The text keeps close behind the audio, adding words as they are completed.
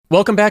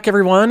Welcome back,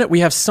 everyone.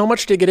 We have so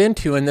much to get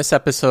into in this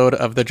episode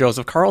of The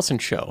Joseph Carlson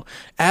Show.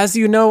 As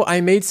you know,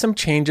 I made some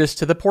changes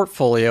to the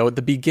portfolio at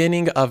the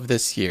beginning of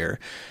this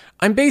year.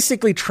 I'm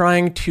basically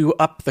trying to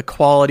up the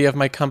quality of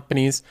my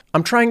companies.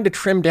 I'm trying to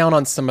trim down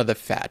on some of the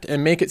fat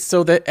and make it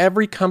so that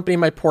every company in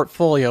my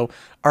portfolio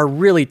are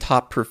really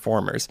top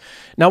performers.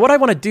 Now, what I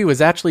want to do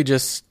is actually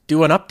just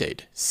do an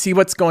update, see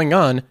what's going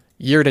on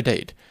year to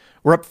date.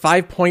 We're up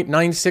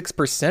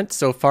 5.96%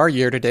 so far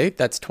year to date.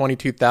 That's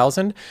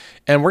 22,000.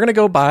 And we're going to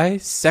go by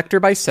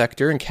sector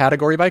and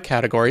category by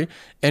category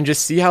and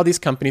just see how these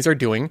companies are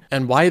doing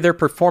and why they're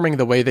performing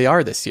the way they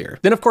are this year.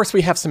 Then, of course,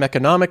 we have some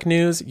economic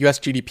news. US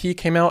GDP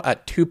came out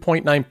at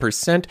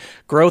 2.9%.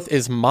 Growth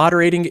is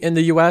moderating in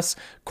the US.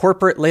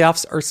 Corporate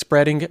layoffs are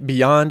spreading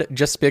beyond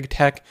just big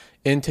tech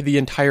into the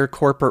entire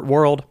corporate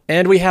world.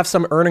 And we have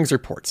some earnings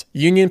reports.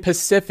 Union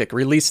Pacific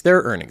released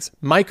their earnings.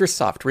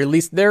 Microsoft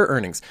released their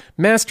earnings.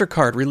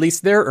 MasterCard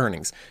released their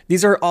earnings.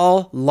 These are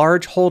all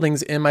large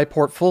holdings in my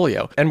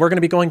portfolio. And we're going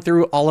to be going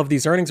through all of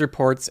these earnings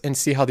reports and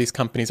see how these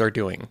companies are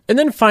doing. And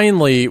then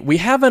finally, we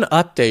have an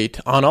update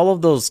on all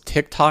of those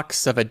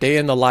TikToks of a day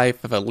in the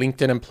life of a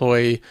LinkedIn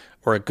employee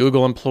or a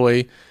Google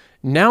employee.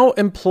 Now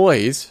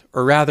employees,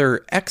 or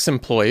rather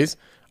ex-employees,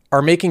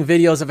 are making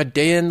videos of a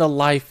day in the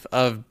life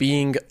of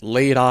being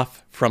laid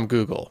off from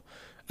Google.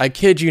 I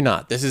kid you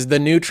not. This is the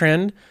new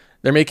trend.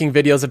 They're making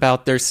videos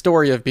about their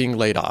story of being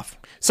laid off.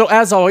 So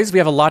as always, we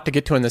have a lot to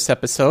get to in this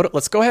episode.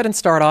 Let's go ahead and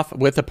start off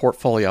with a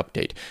portfolio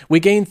update. We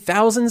gain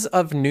thousands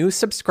of new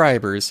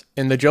subscribers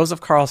in the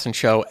Joseph Carlson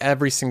Show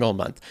every single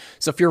month.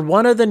 So if you're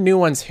one of the new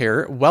ones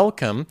here,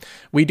 welcome.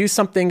 We do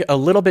something a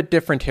little bit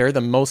different here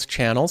than most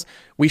channels.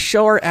 We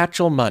show our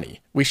actual money.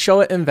 We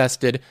show it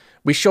invested.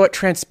 We show it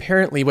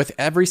transparently with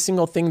every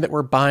single thing that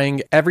we're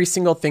buying, every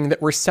single thing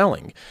that we're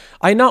selling.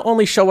 I not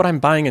only show what I'm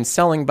buying and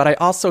selling, but I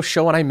also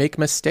show when I make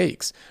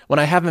mistakes, when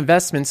I have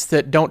investments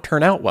that don't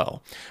turn out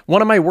well.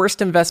 One of my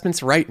worst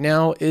investments right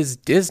now is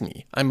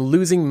Disney. I'm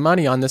losing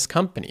money on this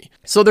company.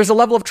 So there's a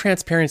level of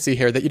transparency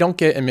here that you don't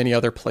get in many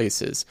other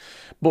places.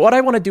 But what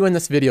I want to do in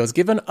this video is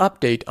give an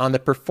update on the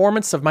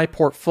performance of my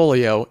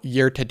portfolio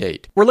year to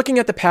date. We're looking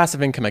at the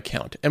passive income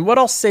account. And what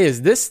I'll say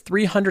is this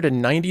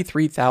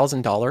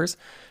 $393,000,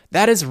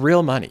 that is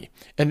real money,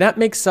 and that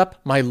makes up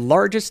my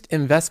largest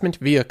investment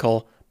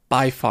vehicle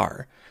by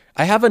far.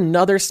 I have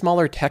another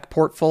smaller tech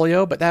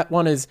portfolio, but that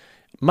one is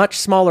much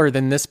smaller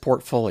than this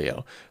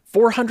portfolio.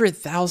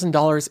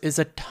 $400,000 is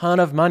a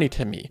ton of money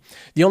to me.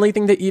 The only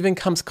thing that even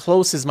comes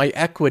close is my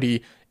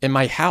equity in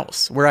my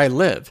house where I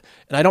live,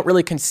 and I don't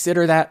really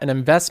consider that an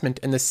investment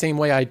in the same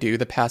way I do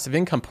the passive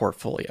income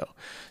portfolio.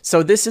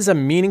 So this is a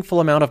meaningful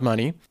amount of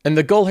money, and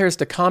the goal here is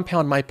to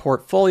compound my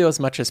portfolio as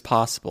much as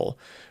possible.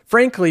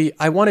 Frankly,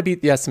 I want to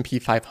beat the S&P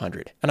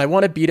 500, and I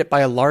want to beat it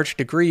by a large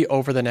degree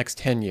over the next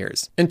 10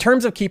 years. In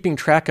terms of keeping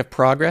track of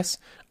progress,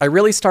 I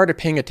really started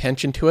paying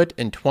attention to it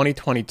in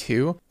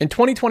 2022. In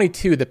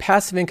 2022, the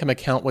passive income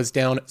account was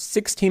down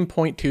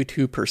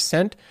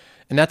 16.22%,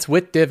 and that's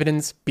with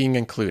dividends being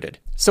included.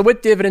 So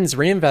with dividends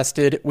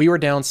reinvested, we were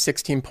down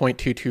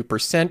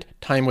 16.22%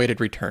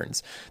 time-weighted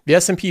returns. The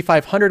S&P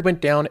 500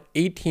 went down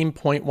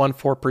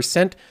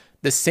 18.14%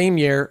 the same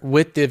year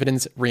with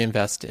dividends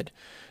reinvested.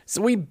 So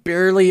we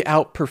barely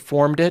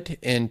outperformed it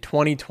in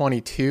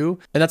 2022,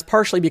 and that's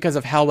partially because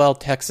of how well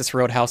Texas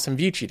Roadhouse and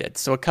Vici did.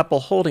 So a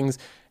couple holdings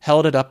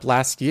held it up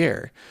last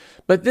year.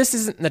 But this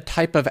isn't the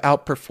type of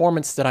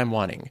outperformance that I'm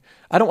wanting.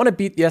 I don't want to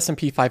beat the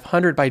S&P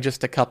 500 by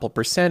just a couple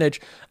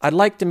percentage. I'd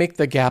like to make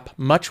the gap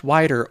much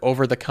wider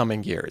over the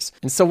coming years.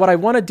 And so what I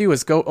want to do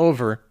is go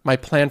over my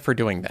plan for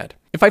doing that.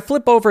 If I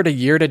flip over to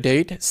year to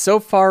date, so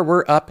far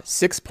we're up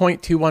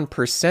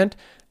 6.21%.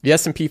 The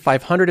S&P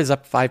 500 is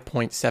up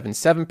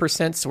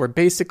 5.77%, so we're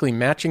basically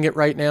matching it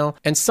right now,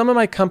 and some of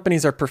my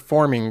companies are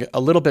performing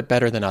a little bit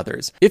better than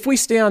others. If we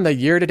stay on the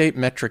year-to-date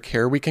metric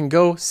here, we can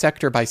go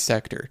sector by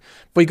sector.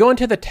 If we go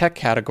into the tech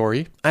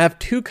category, I have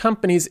two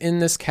companies in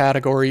this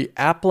category,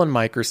 Apple and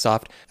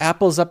Microsoft.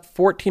 Apple's up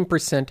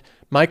 14%.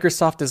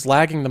 Microsoft is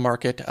lagging the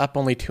market, up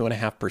only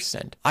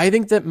 2.5%. I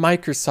think that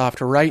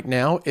Microsoft right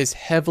now is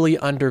heavily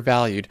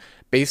undervalued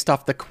based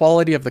off the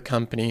quality of the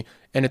company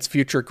and its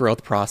future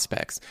growth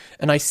prospects.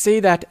 And I say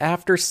that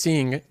after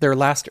seeing their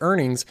last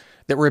earnings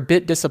that were a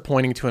bit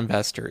disappointing to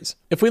investors.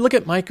 If we look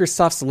at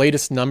Microsoft's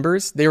latest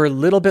numbers, they were a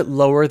little bit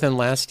lower than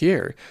last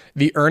year.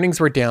 The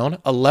earnings were down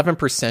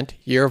 11%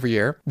 year over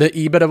year. The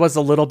EBITDA was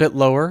a little bit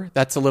lower.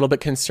 That's a little bit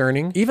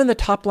concerning. Even the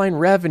top line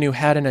revenue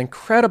had an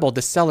incredible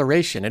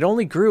deceleration. It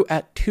only grew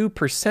at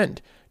 2%.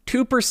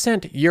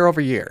 2% year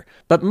over year.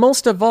 But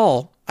most of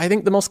all, I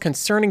think the most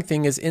concerning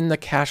thing is in the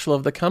cash flow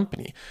of the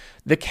company.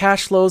 The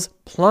cash flows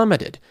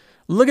plummeted.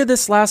 Look at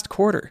this last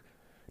quarter.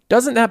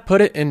 Doesn't that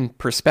put it in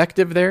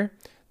perspective there?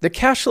 The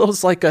cash flow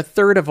is like a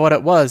third of what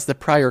it was the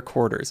prior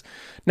quarters.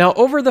 Now,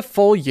 over the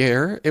full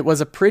year, it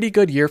was a pretty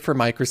good year for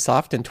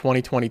Microsoft in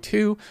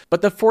 2022,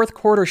 but the fourth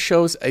quarter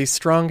shows a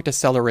strong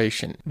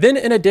deceleration. Then,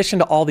 in addition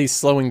to all these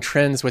slowing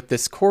trends with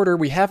this quarter,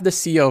 we have the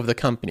CEO of the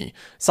company,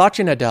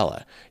 Satya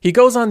Nadella. He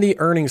goes on the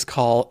earnings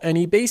call, and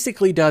he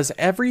basically does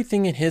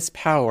everything in his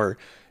power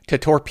to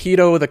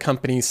torpedo the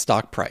company's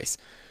stock price.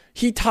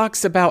 He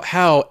talks about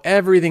how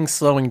everything's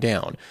slowing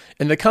down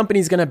and the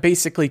company's going to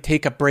basically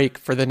take a break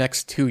for the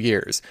next 2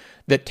 years.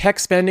 That tech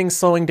spending's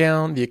slowing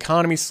down, the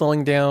economy's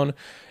slowing down.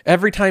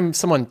 Every time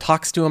someone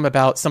talks to him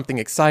about something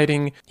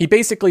exciting, he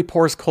basically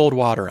pours cold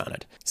water on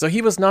it. So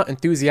he was not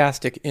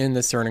enthusiastic in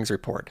this earnings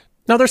report.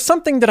 Now, there's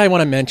something that I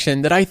want to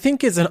mention that I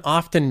think is an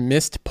often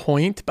missed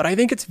point, but I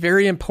think it's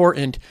very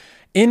important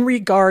in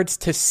regards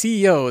to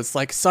CEOs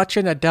like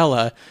Satya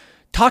Nadella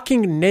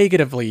talking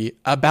negatively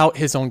about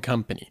his own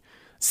company,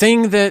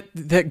 saying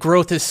that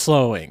growth is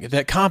slowing,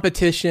 that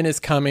competition is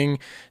coming,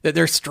 that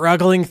they're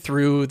struggling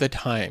through the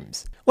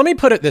times. Let me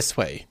put it this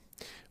way.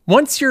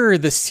 Once you're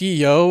the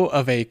CEO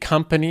of a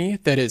company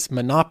that is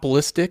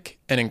monopolistic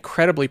and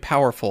incredibly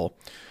powerful,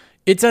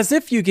 it's as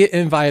if you get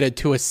invited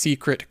to a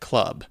secret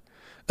club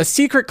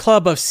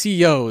of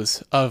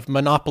CEOs of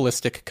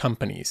monopolistic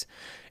companies.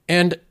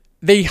 And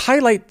they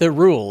highlight the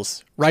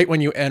rules right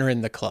when you enter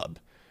in the club.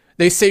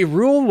 They say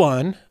rule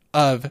 1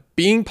 of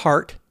being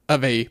part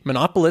of a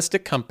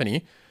monopolistic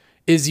company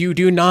is you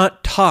do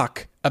not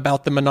talk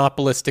about the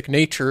monopolistic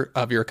nature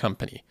of your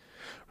company.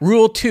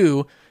 Rule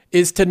 2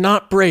 is to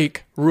not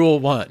break rule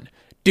 1.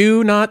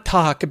 Do not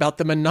talk about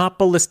the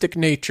monopolistic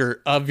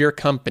nature of your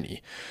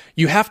company.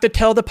 You have to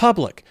tell the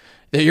public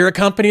that you're a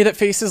company that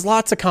faces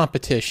lots of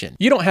competition.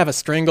 You don't have a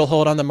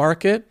stranglehold on the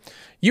market.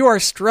 You are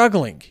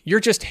struggling. You're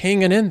just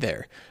hanging in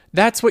there.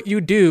 That's what you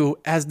do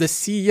as the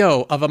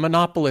CEO of a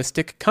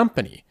monopolistic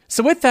company.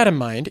 So with that in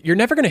mind, you're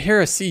never going to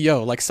hear a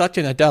CEO like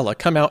Satya Nadella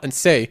come out and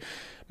say,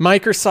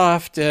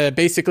 Microsoft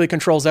basically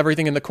controls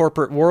everything in the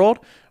corporate world.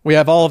 We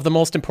have all of the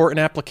most important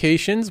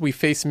applications. We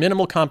face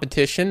minimal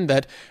competition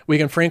that we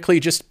can frankly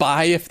just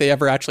buy if they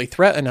ever actually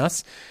threaten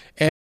us.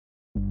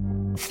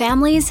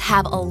 Families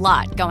have a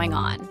lot going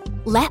on.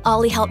 Let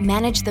Ollie help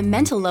manage the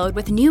mental load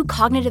with new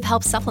cognitive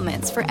help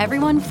supplements for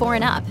everyone 4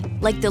 and up,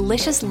 like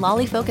delicious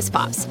Lolly Focus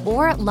Pops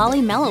or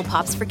Lolly Mellow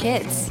Pops for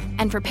kids.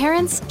 And for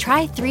parents,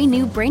 try 3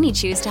 new Brainy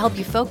Chews to help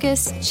you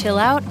focus, chill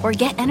out, or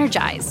get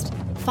energized.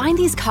 Find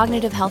these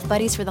cognitive health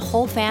buddies for the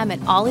whole fam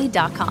at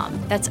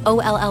ollie.com. That's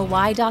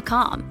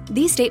OLLY.com.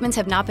 These statements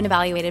have not been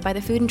evaluated by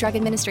the Food and Drug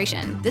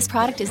Administration. This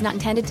product is not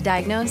intended to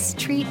diagnose,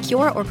 treat,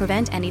 cure, or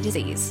prevent any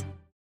disease.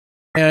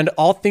 And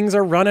all things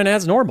are running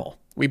as normal.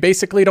 We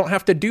basically don't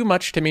have to do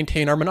much to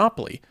maintain our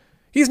monopoly.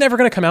 He's never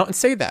going to come out and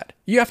say that.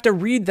 You have to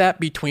read that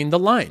between the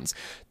lines.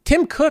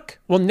 Tim Cook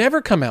will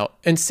never come out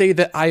and say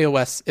that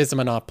iOS is a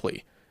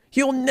monopoly.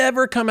 He'll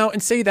never come out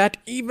and say that,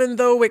 even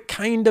though it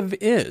kind of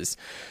is.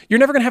 You're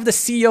never going to have the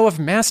CEO of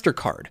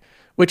MasterCard,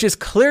 which is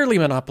clearly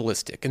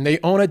monopolistic, and they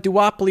own a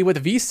duopoly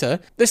with Visa.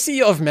 The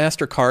CEO of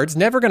MasterCard's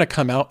never going to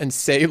come out and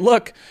say,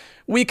 look,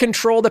 we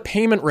control the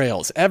payment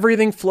rails.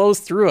 Everything flows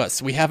through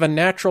us. We have a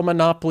natural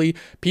monopoly.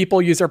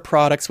 People use our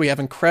products. We have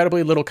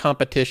incredibly little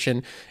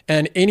competition.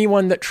 And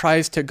anyone that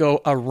tries to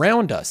go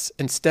around us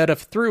instead of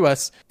through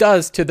us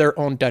does to their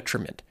own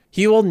detriment.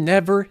 He will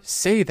never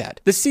say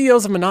that. The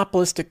CEOs of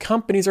monopolistic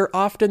companies are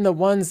often the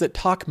ones that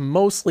talk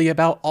mostly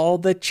about all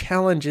the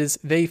challenges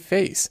they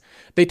face.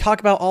 They talk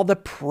about all the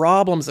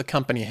problems a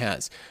company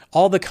has,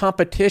 all the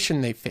competition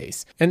they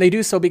face. And they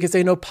do so because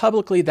they know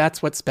publicly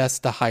that's what's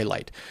best to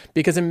highlight.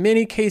 Because in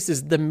many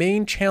cases, the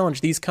main challenge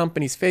these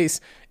companies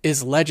face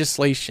is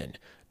legislation.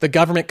 The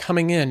government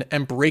coming in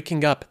and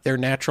breaking up their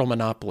natural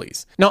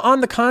monopolies. Now, on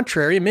the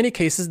contrary, in many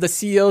cases, the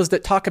CEOs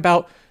that talk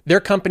about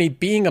their company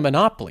being a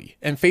monopoly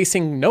and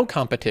facing no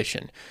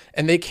competition,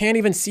 and they can't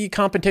even see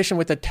competition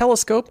with a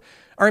telescope,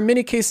 are in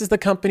many cases the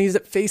companies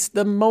that face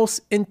the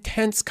most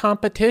intense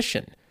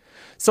competition.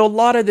 So a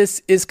lot of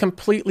this is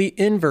completely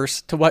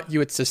inverse to what you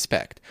would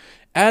suspect.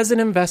 As an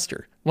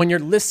investor, when you're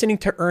listening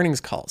to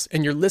earnings calls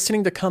and you're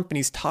listening to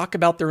companies talk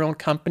about their own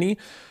company,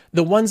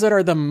 the ones that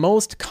are the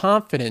most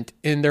confident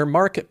in their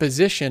market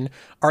position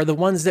are the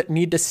ones that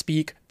need to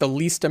speak the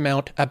least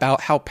amount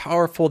about how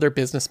powerful their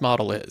business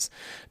model is.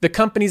 The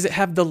companies that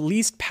have the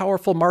least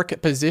powerful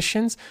market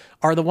positions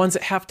are the ones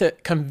that have to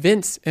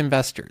convince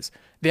investors.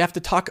 They have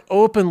to talk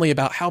openly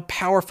about how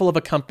powerful of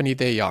a company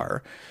they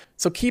are.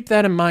 So keep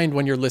that in mind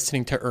when you're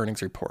listening to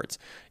earnings reports.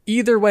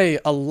 Either way,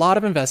 a lot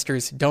of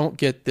investors don't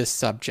get this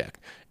subject.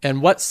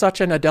 And what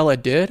Satya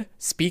Nadella did,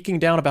 speaking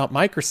down about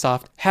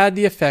Microsoft, had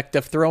the effect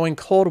of throwing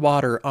cold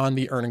water on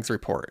the earnings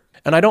report.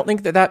 And I don't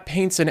think that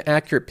paints an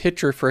accurate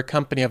picture for a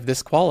company of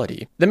this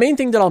quality. The main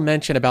thing that I'll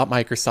mention about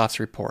Microsoft's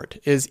report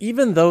is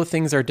even though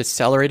things are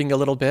decelerating a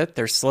little bit,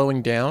 they're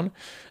slowing down,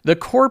 the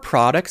core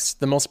products,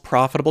 the most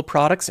profitable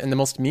products and the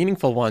most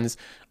meaningful ones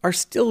are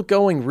still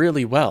going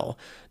really well.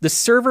 The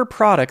server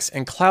products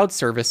and cloud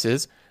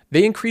services,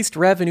 they increased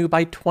revenue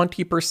by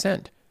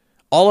 20%.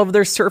 All of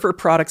their server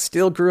products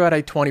still grew at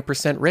a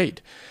 20%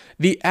 rate.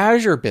 The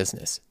Azure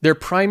business, their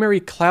primary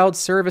cloud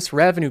service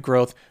revenue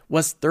growth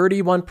was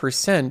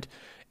 31%,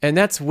 and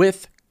that's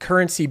with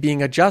currency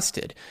being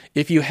adjusted.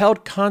 If you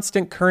held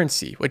constant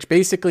currency, which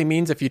basically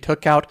means if you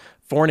took out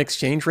foreign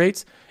exchange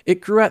rates,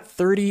 it grew at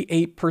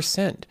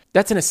 38%.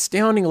 That's an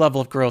astounding level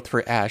of growth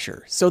for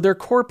Azure. So their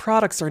core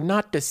products are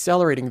not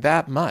decelerating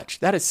that much.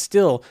 That is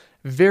still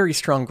very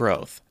strong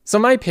growth. So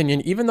in my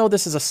opinion, even though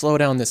this is a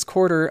slowdown this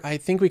quarter, I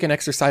think we can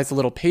exercise a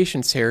little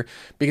patience here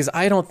because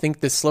I don't think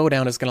this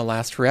slowdown is going to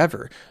last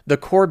forever. The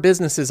core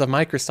businesses of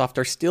Microsoft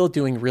are still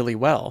doing really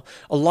well.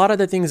 A lot of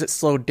the things that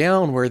slowed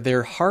down were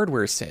their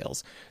hardware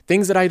sales,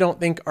 things that I don't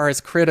think are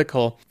as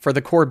critical for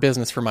the core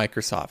business for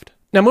Microsoft.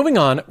 Now moving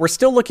on, we're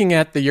still looking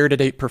at the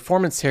year-to-date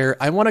performance here.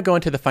 I want to go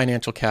into the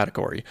financial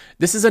category.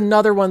 This is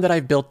another one that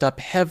I've built up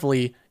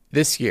heavily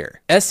this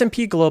year.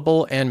 S&P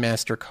Global and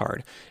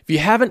MasterCard. If you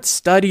haven't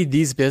studied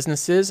these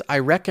businesses, I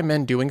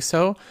recommend doing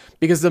so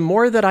because the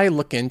more that I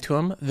look into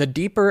them, the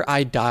deeper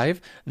I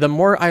dive, the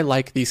more I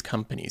like these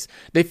companies.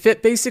 They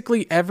fit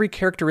basically every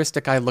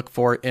characteristic I look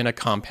for in a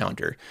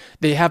compounder.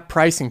 They have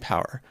pricing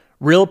power,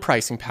 real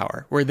pricing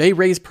power, where they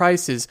raise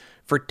prices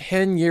for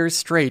 10 years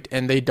straight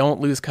and they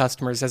don't lose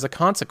customers as a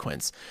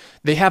consequence.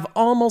 They have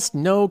almost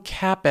no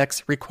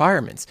CapEx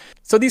requirements.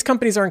 So these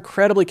companies are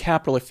incredibly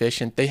capital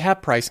efficient. They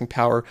have pricing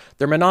power.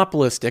 They're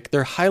monopolistic.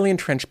 They're highly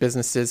entrenched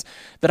businesses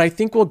that I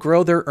think will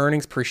grow their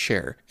earnings per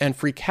share and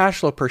free cash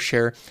flow per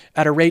share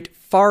at a rate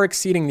far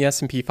exceeding the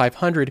S&P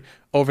 500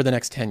 over the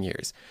next 10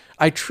 years.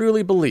 I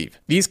truly believe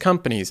these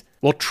companies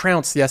will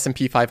trounce the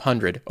S&P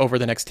 500 over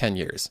the next 10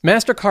 years.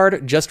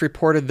 MasterCard just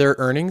reported their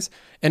earnings,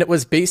 and it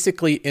was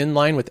basically in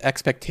line with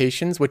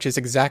expectations, which is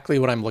exactly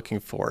what I'm looking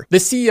for. The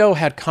CEO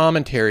had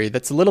commentary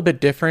that's a little bit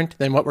different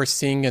than what we're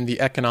seeing in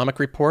the economic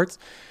reports.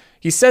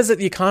 He says that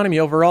the economy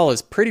overall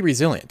is pretty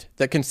resilient,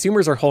 that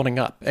consumers are holding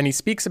up, and he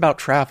speaks about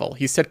travel.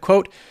 He said,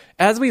 quote,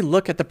 "As we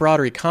look at the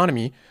broader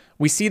economy,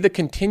 we see the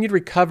continued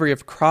recovery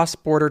of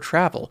cross-border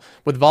travel,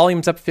 with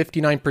volumes up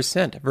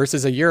 59%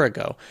 versus a year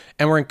ago,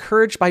 and we're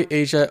encouraged by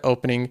Asia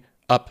opening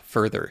up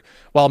further.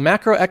 While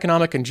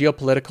macroeconomic and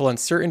geopolitical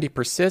uncertainty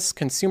persists,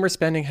 consumer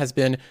spending has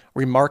been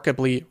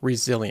remarkably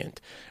resilient.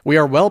 We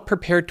are well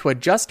prepared to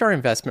adjust our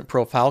investment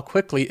profile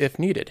quickly if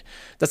needed."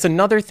 That's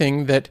another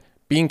thing that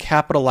being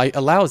capital light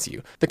allows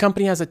you. The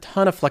company has a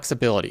ton of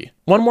flexibility.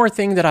 One more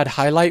thing that I'd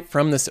highlight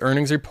from this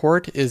earnings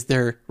report is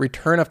their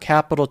return of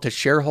capital to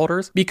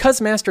shareholders. Because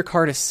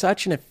MasterCard is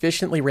such an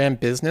efficiently ran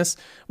business,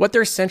 what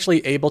they're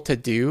essentially able to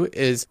do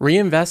is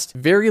reinvest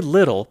very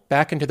little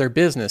back into their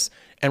business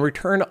and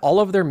return all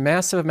of their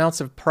massive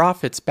amounts of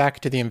profits back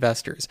to the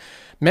investors.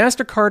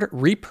 MasterCard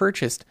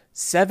repurchased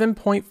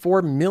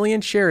 7.4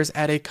 million shares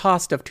at a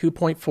cost of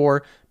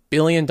 $2.4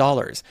 billion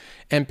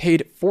and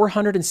paid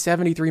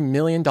 $473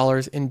 million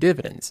in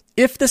dividends.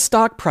 If the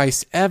stock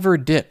price ever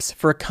dips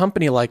for a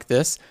company like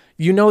this,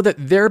 you know that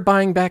they're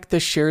buying back the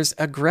shares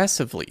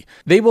aggressively.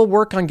 They will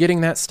work on getting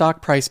that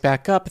stock price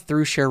back up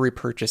through share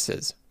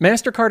repurchases.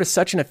 MasterCard is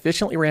such an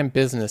efficiently ran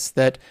business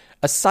that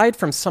aside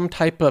from some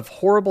type of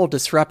horrible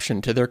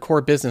disruption to their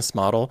core business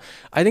model,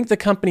 I think the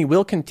company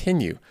will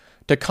continue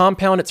to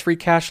compound its free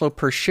cash flow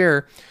per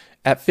share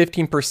at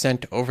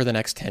 15% over the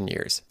next 10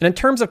 years. And in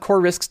terms of core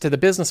risks to the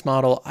business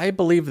model, I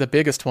believe the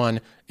biggest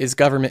one is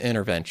government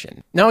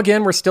intervention. Now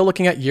again, we're still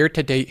looking at year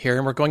to date here,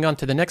 and we're going on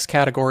to the next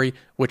category,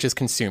 which is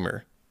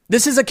consumer.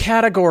 This is a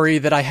category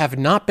that I have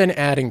not been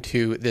adding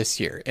to this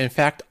year. In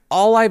fact,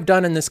 all I've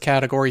done in this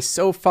category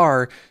so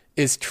far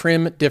is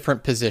trim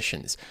different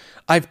positions.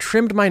 I've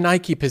trimmed my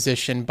Nike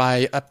position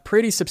by a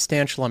pretty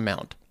substantial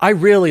amount. I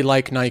really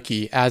like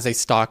Nike as a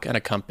stock and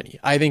a company.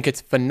 I think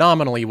it's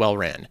phenomenally well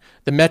ran.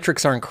 The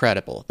metrics are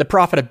incredible. The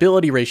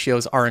profitability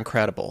ratios are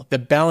incredible. The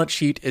balance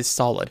sheet is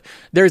solid.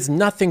 There's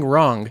nothing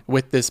wrong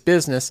with this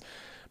business,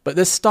 but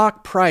the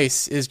stock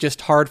price is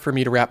just hard for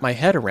me to wrap my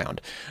head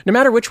around. No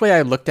matter which way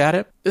I looked at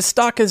it, the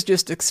stock is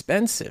just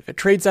expensive. It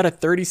trades at a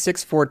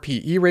 36 forward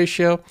PE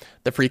ratio.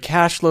 The free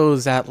cash flow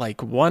is at like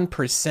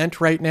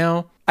 1% right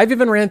now. I've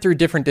even ran through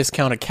different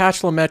discounted cash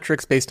flow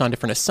metrics based on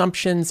different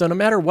assumptions, so no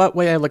matter what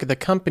way I look at the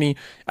company,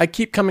 I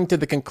keep coming to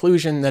the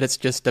conclusion that it's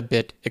just a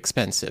bit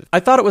expensive. I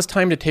thought it was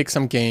time to take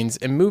some gains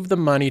and move the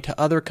money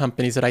to other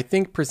companies that I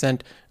think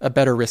present a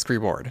better risk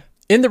reward.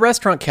 In the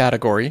restaurant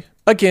category,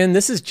 again,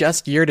 this is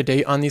just year to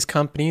date on these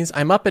companies.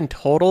 I'm up in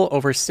total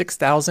over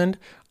 6,000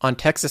 on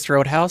Texas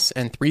Roadhouse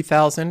and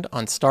 3,000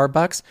 on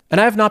Starbucks, and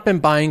I have not been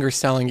buying or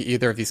selling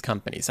either of these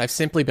companies. I've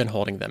simply been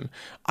holding them.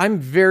 I'm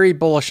very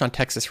bullish on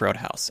Texas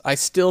Roadhouse. I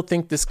still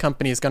think this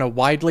company is going to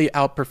widely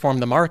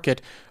outperform the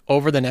market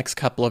over the next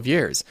couple of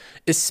years,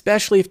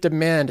 especially if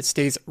demand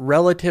stays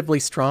relatively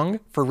strong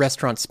for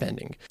restaurant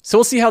spending. So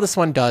we'll see how this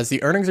one does.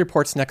 The earnings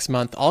report's next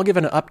month. I'll give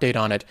an update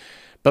on it.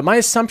 But my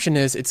assumption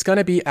is it's going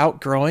to be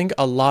outgrowing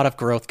a lot of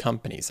growth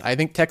companies. I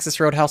think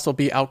Texas Roadhouse will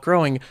be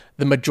outgrowing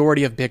the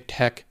majority of big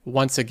tech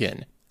once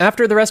again.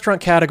 After the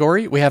restaurant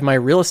category, we have my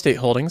real estate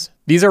holdings.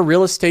 These are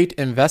real estate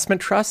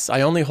investment trusts.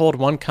 I only hold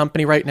one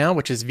company right now,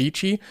 which is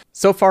Vici.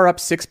 So far up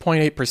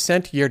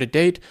 6.8% year to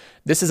date.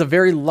 This is a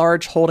very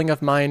large holding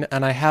of mine,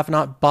 and I have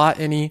not bought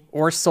any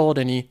or sold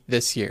any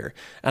this year.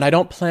 And I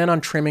don't plan on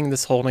trimming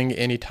this holding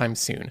anytime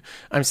soon.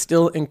 I'm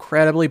still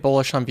incredibly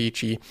bullish on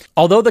Vici.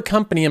 Although the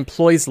company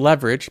employs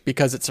leverage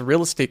because it's a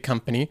real estate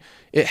company,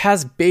 it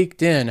has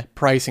baked in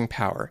pricing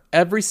power.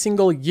 Every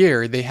single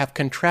year, they have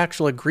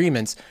contractual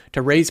agreements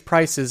to raise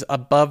prices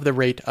above the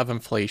rate of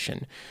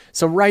inflation.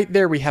 So right right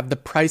there, we have the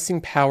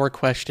pricing power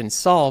question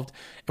solved,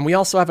 and we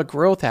also have a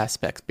growth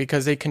aspect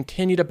because they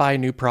continue to buy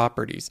new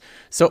properties.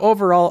 So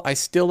overall, I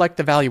still like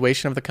the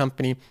valuation of the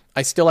company.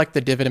 I still like the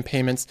dividend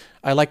payments.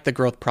 I like the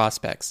growth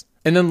prospects.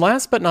 And then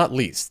last but not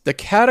least, the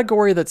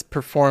category that's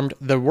performed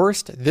the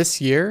worst this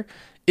year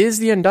is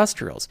the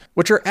industrials,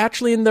 which are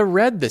actually in the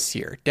red this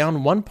year,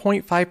 down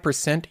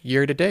 1.5%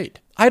 year to date.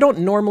 I don't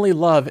normally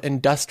love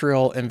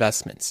industrial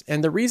investments,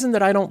 and the reason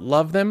that I don't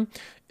love them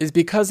is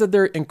because of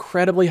their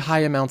incredibly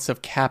high amounts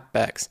of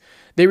CapEx.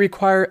 They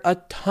require a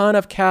ton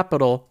of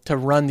capital to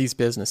run these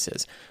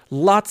businesses.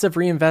 Lots of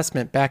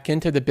reinvestment back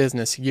into the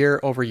business year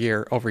over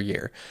year over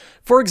year.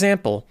 For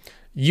example,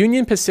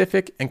 Union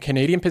Pacific and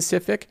Canadian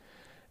Pacific,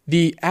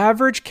 the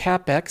average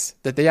CapEx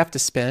that they have to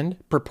spend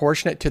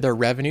proportionate to their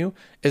revenue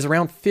is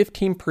around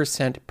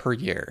 15% per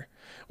year.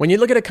 When you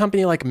look at a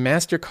company like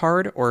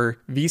MasterCard or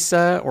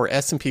Visa or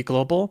S&P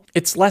Global,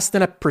 it's less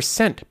than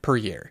 1% per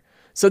year.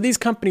 So these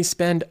companies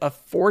spend a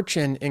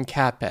fortune in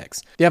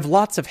CapEx. They have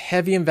lots of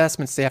heavy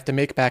investments they have to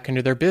make back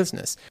into their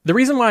business. The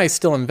reason why I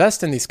still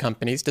invest in these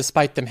companies,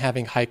 despite them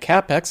having high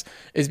CapEx,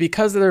 is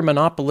because of their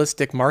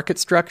monopolistic market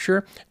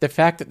structure, the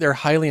fact that they're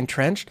highly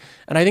entrenched,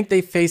 and I think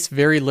they face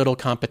very little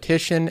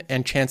competition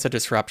and chance of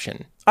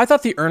disruption. I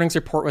thought the earnings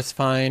report was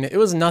fine. It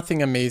was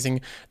nothing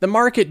amazing. The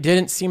market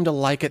didn't seem to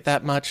like it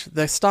that much.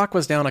 The stock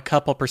was down a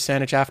couple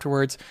percentage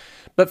afterwards.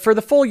 But for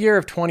the full year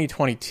of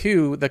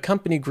 2022, the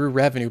company grew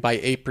revenue by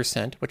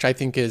 8%, which I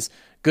think is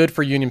good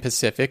for Union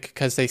Pacific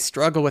because they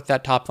struggle with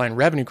that top line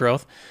revenue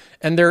growth,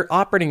 and their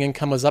operating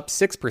income was up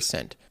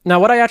 6%. Now,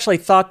 what I actually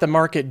thought the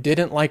market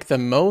didn't like the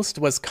most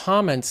was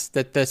comments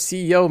that the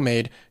CEO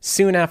made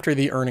soon after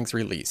the earnings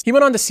release. He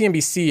went on to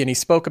CNBC and he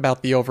spoke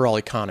about the overall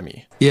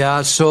economy.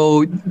 Yeah,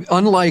 so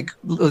unlike,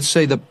 let's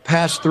say, the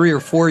past 3 or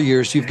 4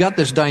 years, you've got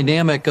this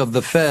dynamic of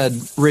the Fed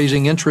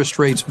raising interest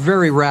rates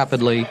very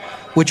rapidly,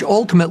 which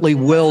ultimately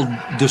will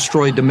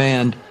destroy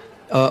demand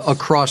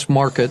across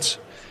markets.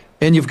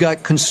 And you've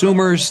got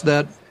consumers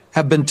that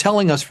have been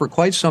telling us for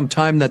quite some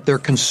time that they're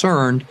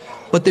concerned,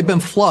 but they've been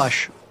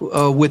flush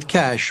with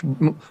cash,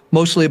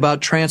 mostly about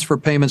transfer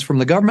payments from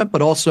the government,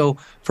 but also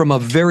from a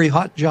very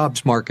hot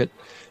jobs market.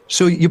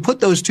 So you put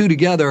those two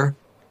together,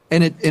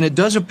 and it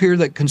does appear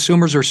that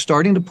consumers are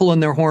starting to pull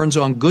in their horns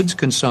on goods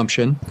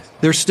consumption.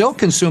 They're still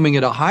consuming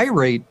at a high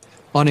rate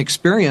on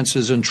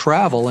experiences and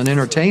travel and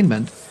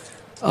entertainment.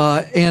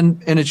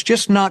 And it's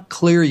just not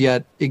clear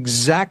yet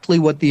exactly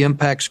what the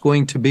impact's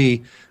going to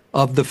be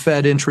of the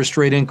Fed interest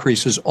rate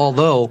increases,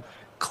 although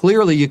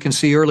clearly you can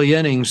see early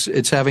innings,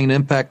 it's having an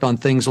impact on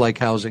things like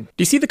housing. Do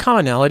you see the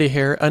commonality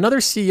here? Another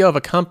CEO of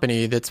a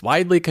company that's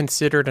widely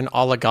considered an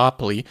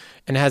oligopoly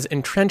and has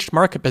entrenched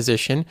market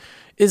position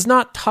is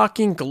not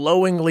talking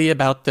glowingly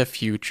about the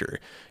future.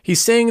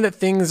 He's saying that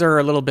things are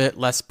a little bit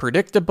less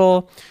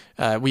predictable.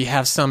 We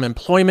have some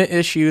employment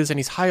issues, and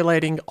he's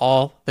highlighting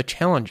all the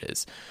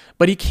challenges.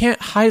 But he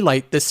can't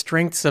highlight the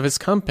strengths of his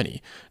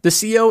company. The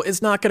CEO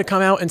is not going to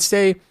come out and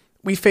say,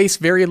 we face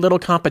very little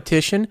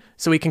competition,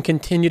 so we can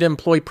continue to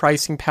employ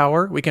pricing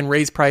power. We can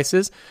raise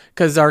prices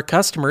because our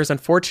customers,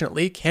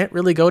 unfortunately, can't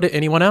really go to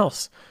anyone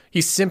else.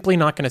 He's simply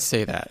not going to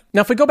say that.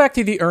 Now, if we go back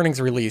to the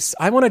earnings release,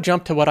 I want to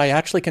jump to what I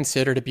actually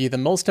consider to be the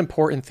most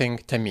important thing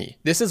to me.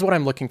 This is what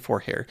I'm looking for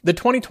here. The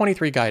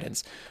 2023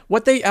 guidance.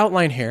 What they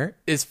outline here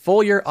is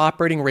full year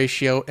operating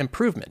ratio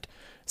improvement.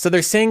 So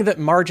they're saying that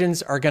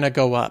margins are going to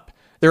go up.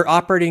 Their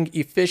operating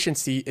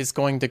efficiency is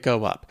going to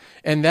go up.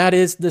 And that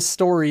is the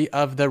story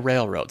of the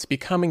railroads,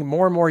 becoming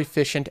more and more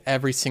efficient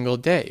every single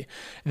day.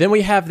 Then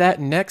we have that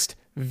next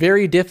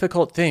very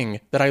difficult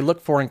thing that I look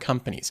for in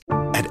companies.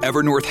 At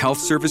Evernorth Health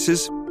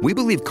Services, we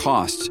believe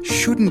costs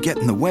shouldn't get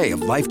in the way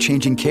of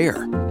life-changing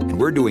care. And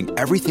we're doing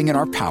everything in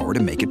our power to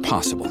make it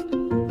possible.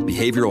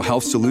 Behavioral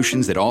health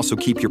solutions that also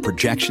keep your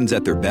projections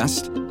at their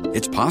best?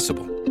 It's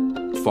possible.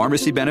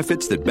 Pharmacy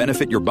benefits that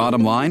benefit your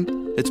bottom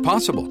line? It's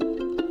possible.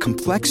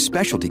 Complex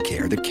specialty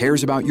care that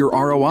cares about your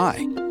ROI.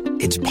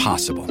 It's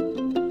possible.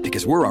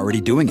 Because we're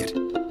already doing it.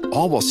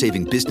 All while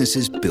saving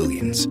businesses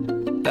billions.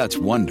 That's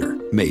Wonder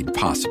made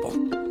possible.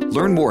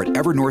 Learn more at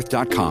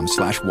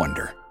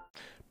evernorth.com/wonder.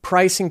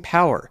 Pricing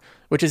power,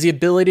 which is the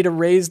ability to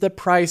raise the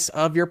price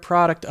of your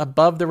product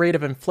above the rate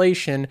of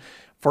inflation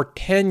for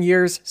 10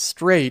 years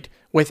straight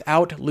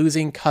without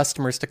losing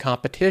customers to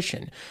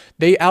competition.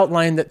 They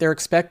outline that they're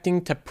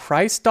expecting to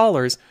price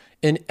dollars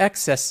in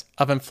excess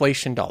of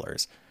inflation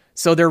dollars.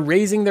 So they're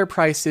raising their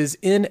prices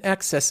in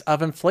excess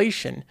of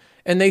inflation,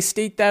 and they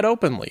state that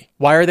openly.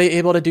 Why are they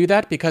able to do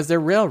that? Because they're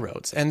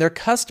railroads, and their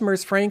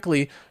customers,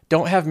 frankly,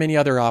 don't have many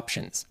other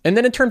options. And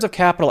then in terms of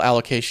capital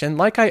allocation,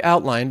 like I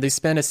outlined, they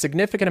spend a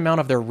significant amount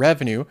of their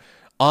revenue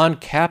on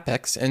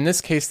CapEx. In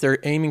this case, they're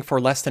aiming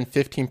for less than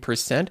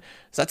 15%.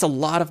 So that's a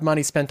lot of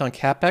money spent on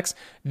CapEx.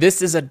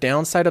 This is a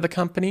downside of the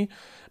company.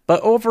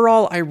 But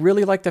overall, I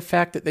really like the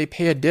fact that they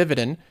pay a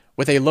dividend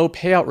with a low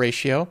payout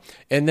ratio,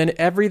 and then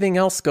everything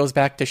else goes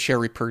back to share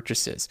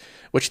repurchases,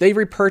 which they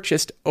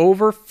repurchased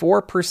over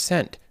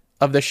 4%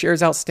 of the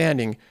shares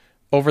outstanding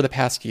over the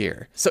past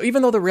year. So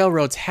even though the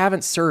railroads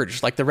haven't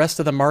surged like the rest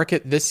of the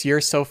market this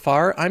year so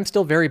far, I'm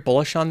still very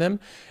bullish on them,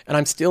 and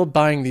I'm still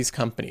buying these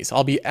companies.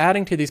 I'll be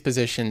adding to these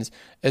positions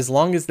as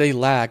long as they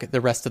lag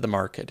the rest of the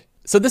market.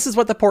 So this is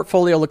what the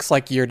portfolio looks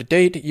like year to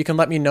date. You can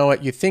let me know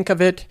what you think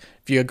of it.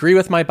 If you agree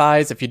with my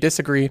buys, if you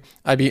disagree,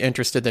 I'd be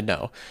interested to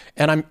know.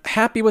 And I'm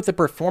happy with the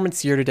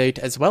performance year to date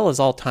as well as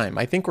all time.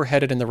 I think we're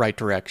headed in the right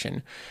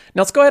direction.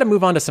 Now let's go ahead and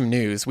move on to some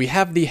news. We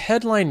have the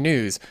headline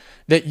news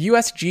that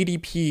US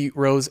GDP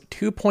rose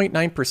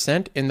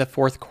 2.9% in the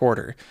fourth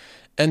quarter.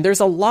 And there's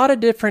a lot of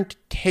different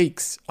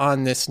takes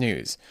on this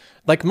news.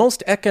 Like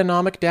most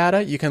economic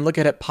data, you can look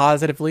at it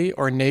positively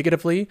or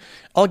negatively.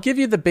 I'll give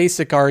you the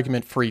basic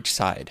argument for each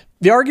side.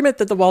 The argument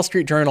that the Wall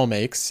Street Journal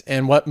makes,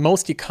 and what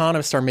most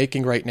economists are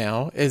making right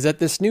now, is that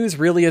this news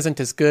really isn't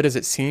as good as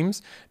it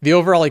seems. The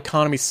overall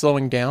economy is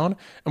slowing down,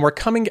 and we're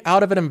coming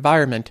out of an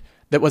environment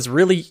that was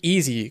really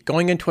easy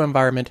going into an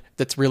environment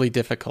that's really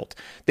difficult.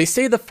 They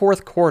say the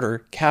fourth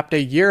quarter capped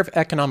a year of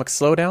economic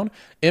slowdown,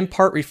 in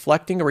part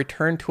reflecting a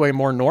return to a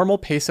more normal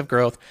pace of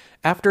growth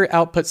after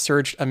output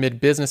surged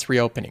amid business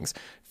reopenings,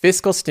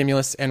 fiscal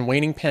stimulus, and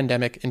waning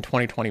pandemic in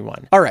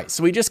 2021. All right,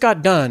 so we just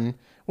got done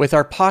with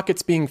our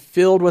pockets being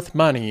filled with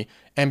money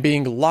and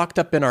being locked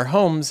up in our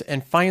homes,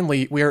 and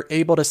finally we are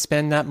able to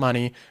spend that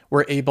money,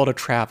 we're able to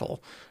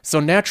travel.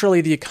 So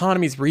naturally the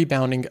economy's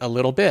rebounding a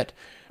little bit.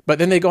 But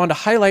then they go on to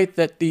highlight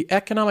that the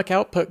economic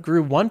output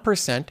grew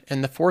 1%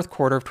 in the fourth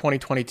quarter of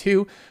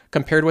 2022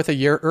 compared with a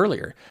year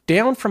earlier,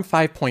 down from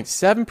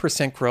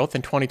 5.7% growth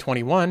in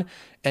 2021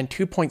 and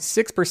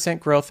 2.6%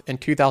 growth in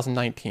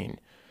 2019.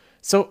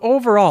 So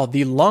overall,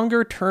 the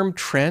longer-term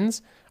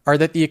trends are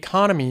that the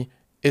economy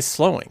is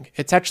slowing.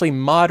 It's actually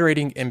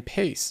moderating in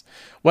pace.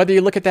 Whether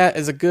you look at that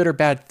as a good or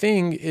bad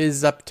thing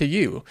is up to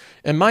you.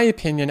 In my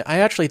opinion, I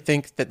actually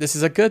think that this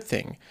is a good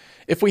thing.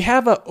 If we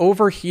have an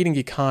overheating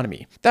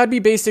economy, that would be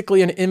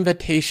basically an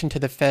invitation to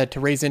the Fed to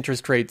raise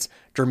interest rates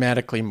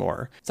dramatically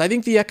more. So I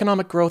think the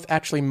economic growth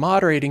actually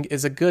moderating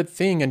is a good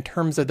thing in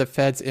terms of the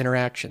Fed's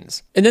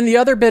interactions. And then the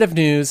other bit of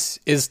news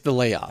is the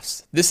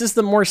layoffs. This is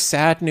the more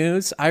sad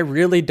news. I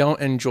really don't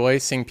enjoy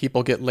seeing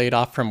people get laid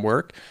off from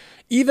work.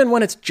 Even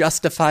when it's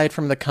justified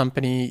from the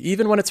company,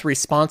 even when it's a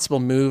responsible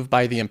move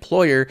by the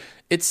employer,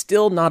 it's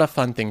still not a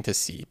fun thing to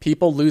see.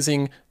 People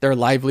losing their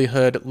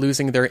livelihood,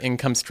 losing their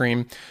income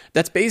stream.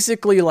 That's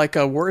basically like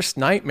a worst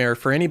nightmare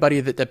for anybody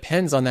that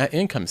depends on that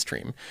income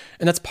stream.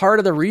 And that's part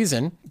of the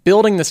reason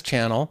building this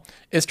channel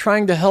is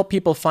trying to help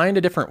people find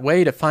a different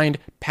way to find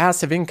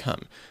passive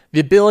income. The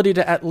ability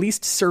to at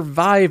least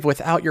survive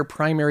without your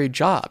primary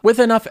job. With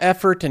enough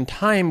effort and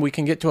time, we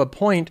can get to a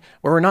point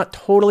where we're not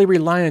totally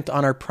reliant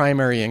on our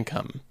primary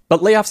income.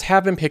 But layoffs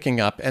have been picking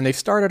up, and they've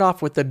started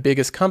off with the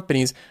biggest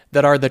companies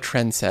that are the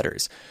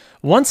trendsetters.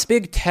 Once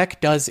big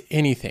tech does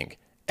anything,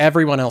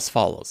 everyone else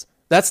follows.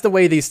 That's the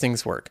way these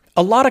things work.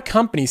 A lot of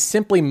companies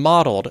simply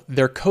modeled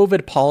their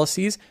COVID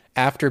policies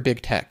after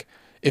big tech.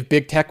 If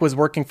big tech was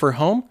working from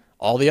home,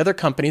 all the other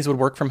companies would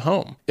work from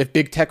home. If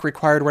big tech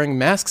required wearing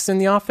masks in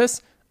the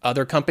office,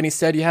 other companies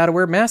said you had to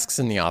wear masks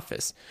in the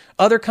office.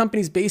 Other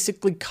companies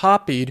basically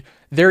copied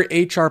their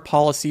HR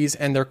policies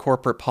and their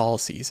corporate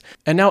policies.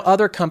 And now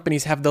other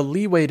companies have the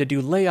leeway to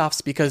do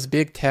layoffs because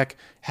big tech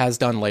has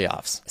done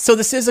layoffs. So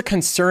this is a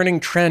concerning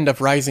trend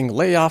of rising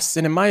layoffs,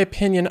 and in my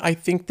opinion, I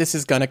think this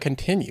is going to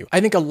continue.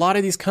 I think a lot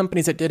of these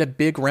companies that did a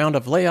big round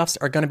of layoffs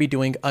are going to be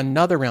doing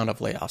another round of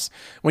layoffs.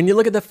 When you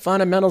look at the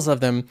fundamentals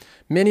of them,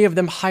 many of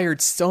them hired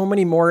so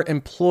many more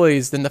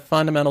employees than the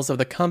fundamentals of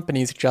the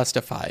companies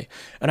justify.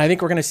 And I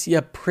think we're going to see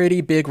a pretty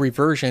big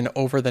reversion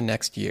over the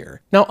next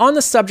year. Now, on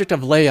the subject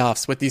of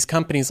layoffs with these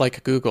companies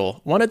like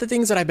Google, one of the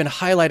things that I've been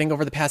highlighting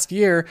over the past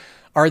year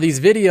are these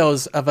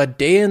videos of a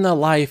day in the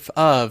life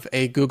of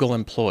a Google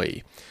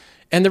employee.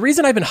 And the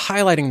reason I've been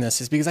highlighting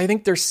this is because I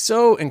think they're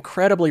so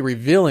incredibly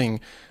revealing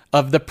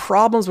of the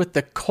problems with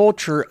the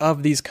culture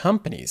of these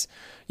companies.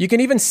 You can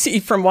even see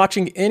from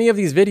watching any of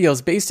these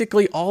videos,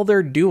 basically all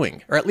they're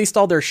doing, or at least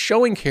all they're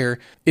showing here,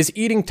 is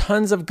eating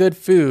tons of good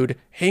food,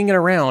 hanging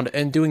around,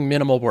 and doing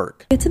minimal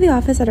work. Get to the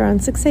office at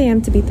around 6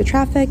 a.m. to beat the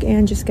traffic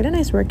and just get a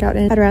nice workout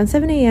in. At around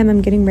 7 a.m.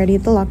 I'm getting ready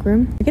at the locker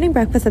room. We're getting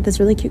breakfast at this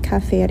really cute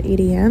cafe at 8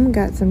 a.m.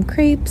 Got some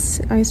crepes,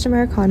 iced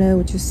Americano,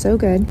 which is so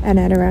good. And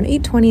at around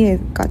 8:20 I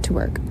got to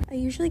work. I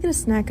usually get a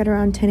snack at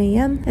around 10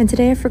 a.m. and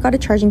today I forgot a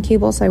charging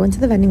cable, so I went to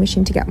the vending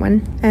machine to get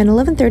one. And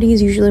 11:30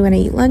 is usually when I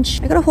eat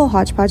lunch. I got a whole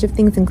hodgepodge of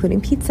things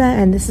including pizza,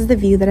 and this is the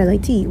view that I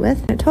like to eat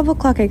with. At 12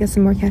 o'clock I get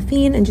some more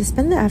caffeine and just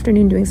spend the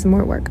afternoon doing some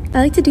more work. I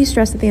like to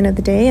de-stress at the end of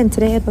the day, and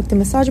today I booked a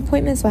massage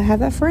appointment, so I have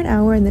that for an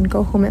hour and then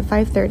go home at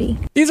 5:30.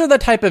 These are the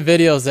type of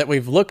videos that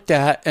we've looked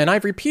at, and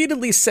I've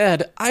repeatedly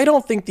said I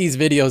don't think these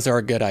videos are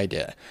a good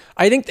idea.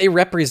 I think they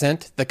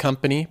represent the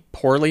company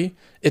poorly,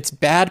 It's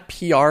bad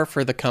PR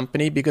for the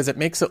company because it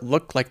makes it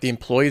look like the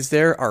employees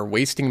there are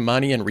wasting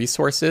money and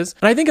resources.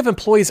 And I think if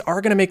employees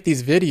are going to make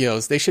these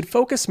videos, they should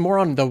focus more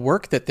on the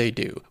work that they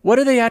do. What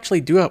do they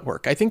actually do at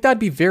work? I think that'd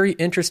be very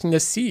interesting to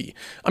see.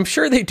 I'm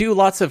sure they do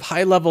lots of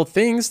high-level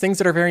things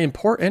that are very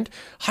important.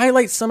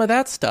 Highlight some of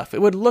that stuff.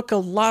 It would look a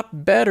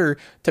lot better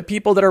to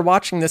people that are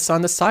watching this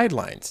on the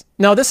sidelines.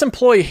 Now, this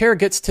employee here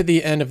gets to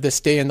the end of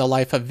this day in the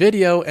life of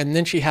video, and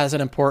then she has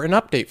an important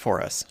update for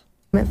us.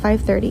 At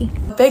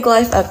 5:30. Big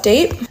life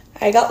update.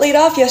 I got laid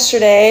off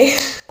yesterday.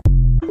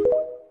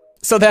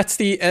 So that's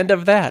the end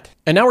of that.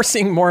 And now we're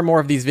seeing more and more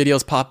of these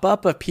videos pop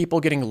up of people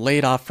getting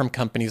laid off from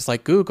companies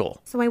like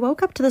Google. So I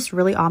woke up to this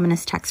really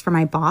ominous text from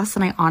my boss,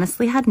 and I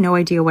honestly had no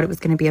idea what it was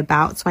going to be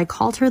about. So I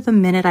called her the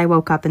minute I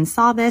woke up and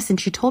saw this, and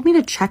she told me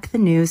to check the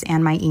news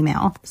and my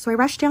email. So I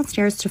rushed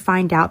downstairs to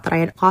find out that I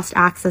had lost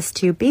access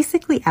to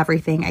basically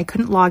everything. I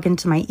couldn't log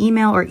into my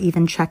email or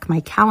even check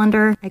my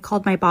calendar. I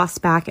called my boss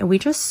back, and we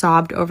just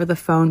sobbed over the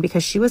phone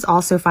because she was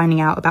also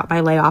finding out about my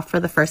layoff for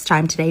the first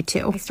time today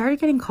too. I started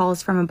getting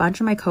calls from a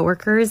bunch of my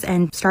coworkers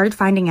and started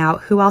finding out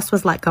who else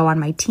was let go on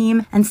my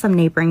team and some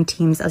neighboring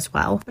teams as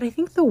well. But I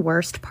think the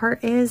worst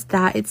part is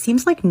that it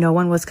seems like no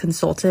one was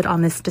consulted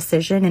on this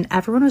decision and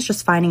everyone was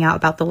just finding out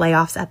about the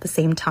layoffs at the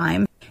same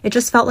time. It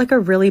just felt like a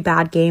really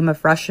bad game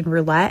of Russian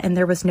roulette, and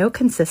there was no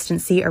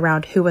consistency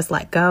around who was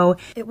let go.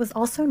 It was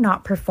also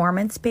not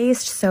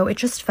performance-based, so it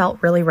just felt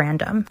really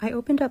random. I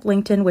opened up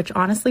LinkedIn, which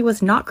honestly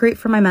was not great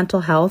for my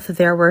mental health.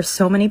 There were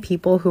so many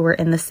people who were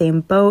in the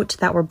same boat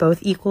that were both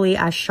equally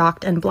as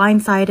shocked and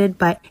blindsided,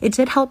 but it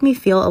did help me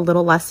feel a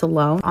little less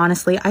alone.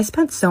 Honestly, I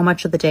spent so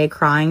much of the day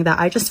crying that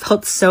I just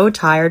felt so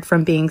tired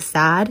from being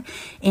sad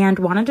and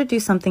wanted to do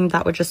something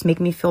that would just make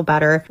me feel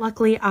better.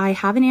 Luckily, I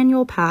have an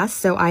annual pass,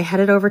 so I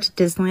headed over to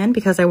Disney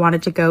because I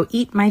wanted to go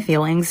eat my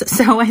feelings.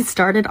 So I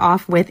started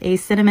off with a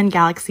cinnamon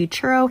galaxy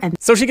churro. And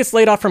so she gets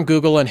laid off from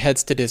Google and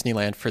heads to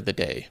Disneyland for the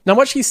day. Now,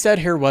 what she said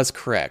here was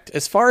correct.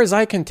 As far as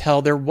I can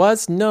tell, there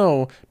was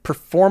no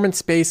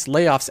performance-based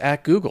layoffs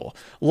at Google.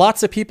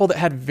 Lots of people that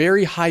had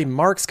very high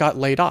marks got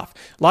laid off.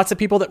 Lots of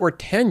people that were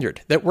tenured,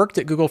 that worked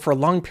at Google for a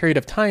long period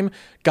of time,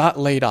 got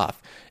laid off.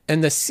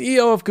 And the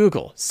CEO of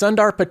Google,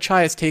 Sundar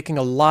Pichai, is taking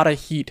a lot of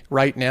heat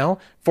right now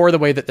for the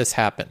way that this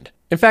happened.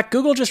 In fact,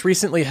 Google just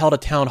recently held a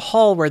town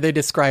hall where they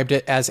described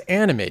it as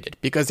animated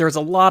because there's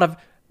a lot of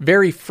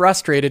very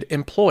frustrated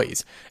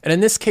employees. And in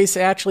this case,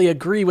 I actually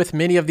agree with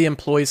many of the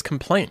employees'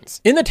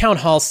 complaints. In the town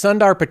hall,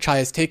 Sundar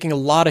Pichai is taking a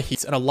lot of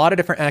heat and a lot of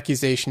different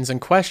accusations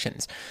and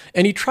questions.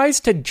 And he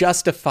tries to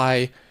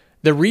justify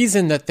the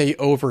reason that they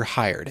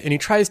overhired. And he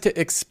tries to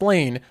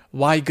explain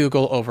why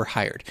Google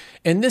overhired.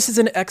 And this is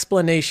an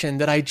explanation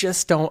that I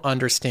just don't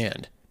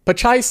understand.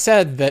 Pichai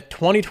said that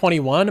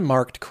 2021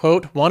 marked,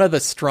 quote, one of the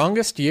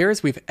strongest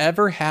years we've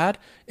ever had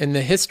in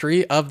the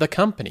history of the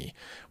company,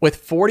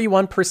 with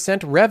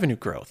 41% revenue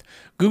growth.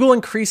 Google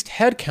increased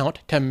headcount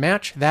to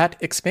match that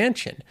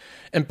expansion.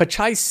 And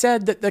Pichai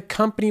said that the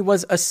company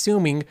was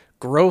assuming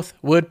growth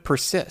would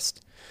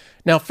persist.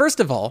 Now,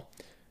 first of all,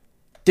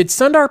 did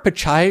Sundar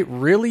Pichai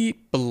really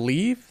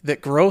believe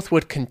that growth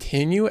would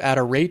continue at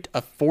a rate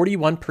of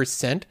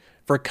 41%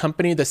 for a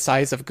company the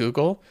size of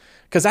Google?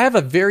 Because I have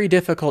a very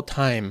difficult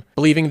time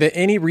believing that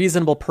any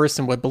reasonable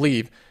person would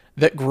believe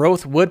that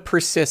growth would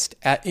persist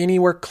at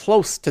anywhere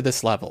close to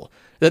this level,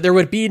 that there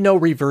would be no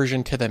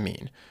reversion to the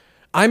mean.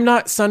 I'm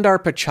not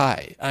Sundar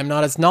Pichai. I'm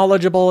not as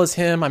knowledgeable as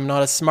him. I'm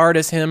not as smart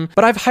as him.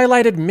 But I've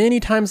highlighted many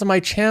times on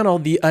my channel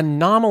the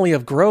anomaly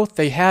of growth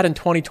they had in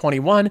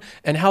 2021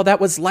 and how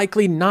that was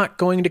likely not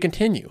going to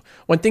continue.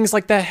 When things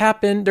like that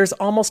happen, there's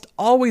almost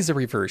always a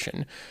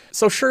reversion.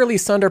 So surely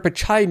Sundar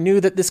Pichai knew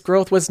that this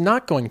growth was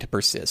not going to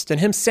persist. And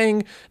him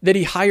saying that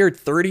he hired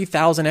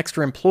 30,000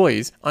 extra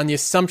employees on the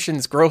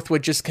assumptions growth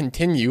would just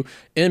continue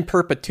in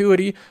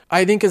perpetuity,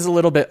 I think is a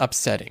little bit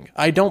upsetting.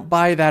 I don't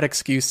buy that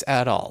excuse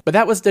at all. But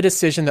that was the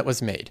decision that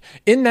was made.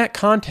 In that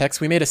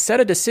context, we made a set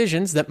of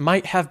decisions that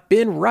might have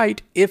been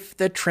right if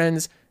the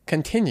trends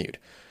continued.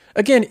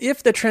 Again,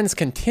 if the trends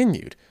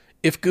continued,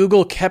 if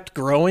Google kept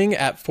growing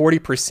at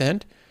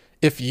 40%,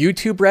 if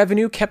YouTube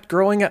revenue kept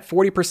growing at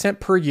 40%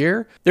 per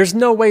year, there's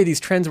no way these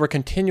trends were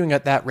continuing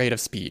at that rate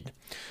of speed.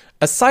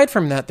 Aside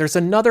from that, there's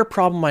another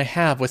problem I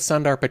have with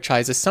Sundar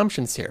Pichai's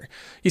assumptions here.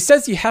 He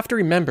says you have to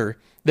remember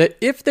that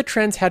if the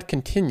trends had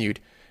continued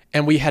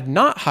and we had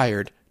not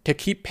hired to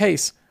keep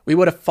pace, we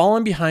would have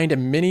fallen behind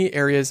in many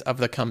areas of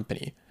the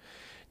company.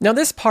 Now,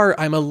 this part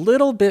I'm a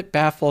little bit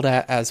baffled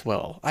at as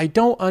well. I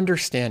don't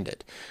understand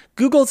it.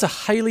 Google's a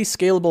highly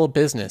scalable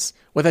business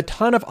with a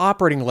ton of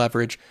operating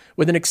leverage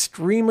with an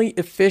extremely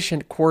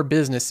efficient core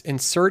business in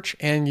search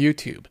and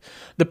YouTube.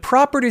 The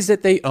properties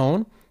that they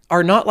own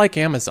are not like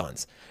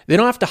Amazon's. They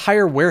don't have to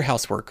hire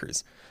warehouse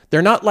workers.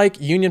 They're not like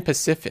Union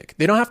Pacific.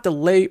 They don't have to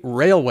lay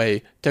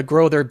railway to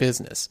grow their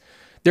business.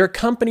 They're a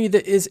company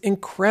that is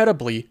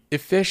incredibly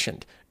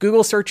efficient.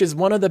 Google Search is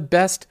one of the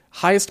best,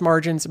 highest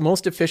margins,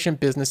 most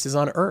efficient businesses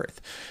on earth.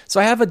 So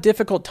I have a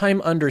difficult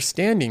time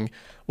understanding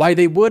why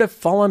they would have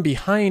fallen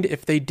behind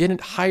if they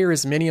didn't hire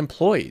as many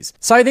employees.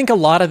 So I think a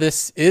lot of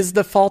this is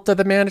the fault of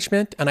the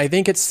management, and I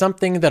think it's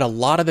something that a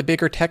lot of the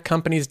bigger tech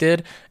companies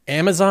did.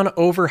 Amazon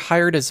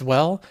overhired as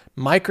well.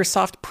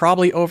 Microsoft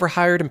probably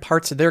overhired in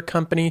parts of their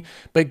company,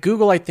 but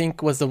Google, I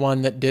think, was the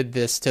one that did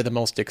this to the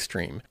most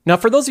extreme. Now,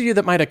 for those of you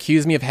that might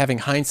accuse me of having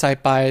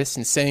hindsight bias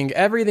and saying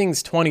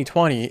everything's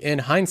 2020 in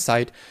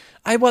hindsight,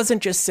 I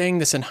wasn't just saying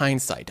this in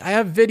hindsight. I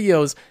have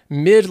videos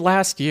mid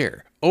last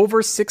year,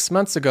 over 6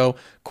 months ago,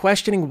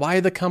 questioning why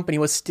the company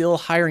was still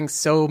hiring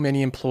so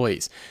many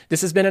employees.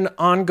 This has been an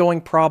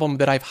ongoing problem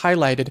that I've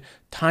highlighted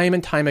time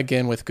and time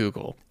again with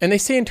Google. And they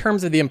say in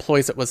terms of the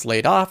employees that was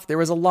laid off, there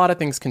was a lot of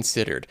things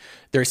considered.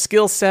 Their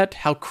skill set,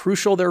 how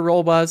crucial their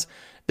role was,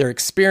 their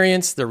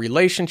experience, their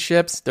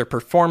relationships, their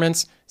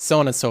performance, so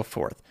on and so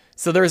forth.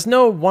 So there's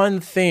no one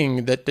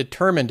thing that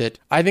determined it.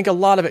 I think a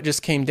lot of it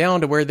just came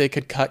down to where they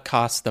could cut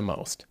costs the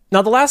most.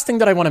 Now, the last thing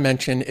that I want to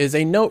mention is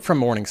a note from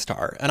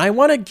Morningstar, and I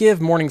want to give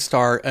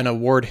Morningstar an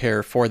award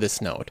here for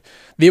this note.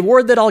 The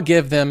award that I'll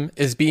give them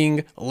is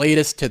being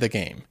latest to the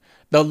game.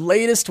 The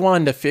latest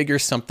one to figure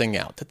something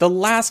out. The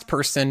last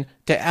person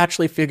to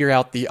actually figure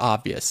out the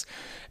obvious.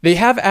 They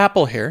have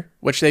Apple here,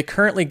 which they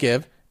currently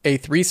give a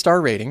 3-star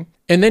rating.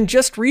 And then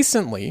just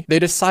recently, they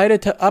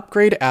decided to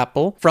upgrade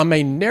Apple from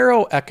a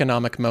narrow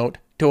economic moat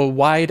to a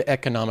wide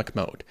economic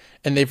moat.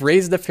 And they've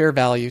raised the fair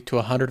value to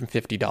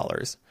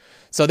 $150.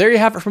 So there you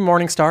have it from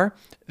Morningstar.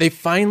 They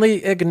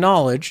finally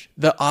acknowledged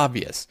the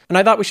obvious. And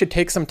I thought we should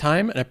take some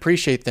time and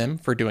appreciate them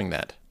for doing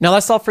that. Now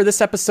that's all for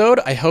this episode.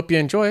 I hope you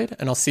enjoyed,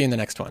 and I'll see you in the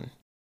next one.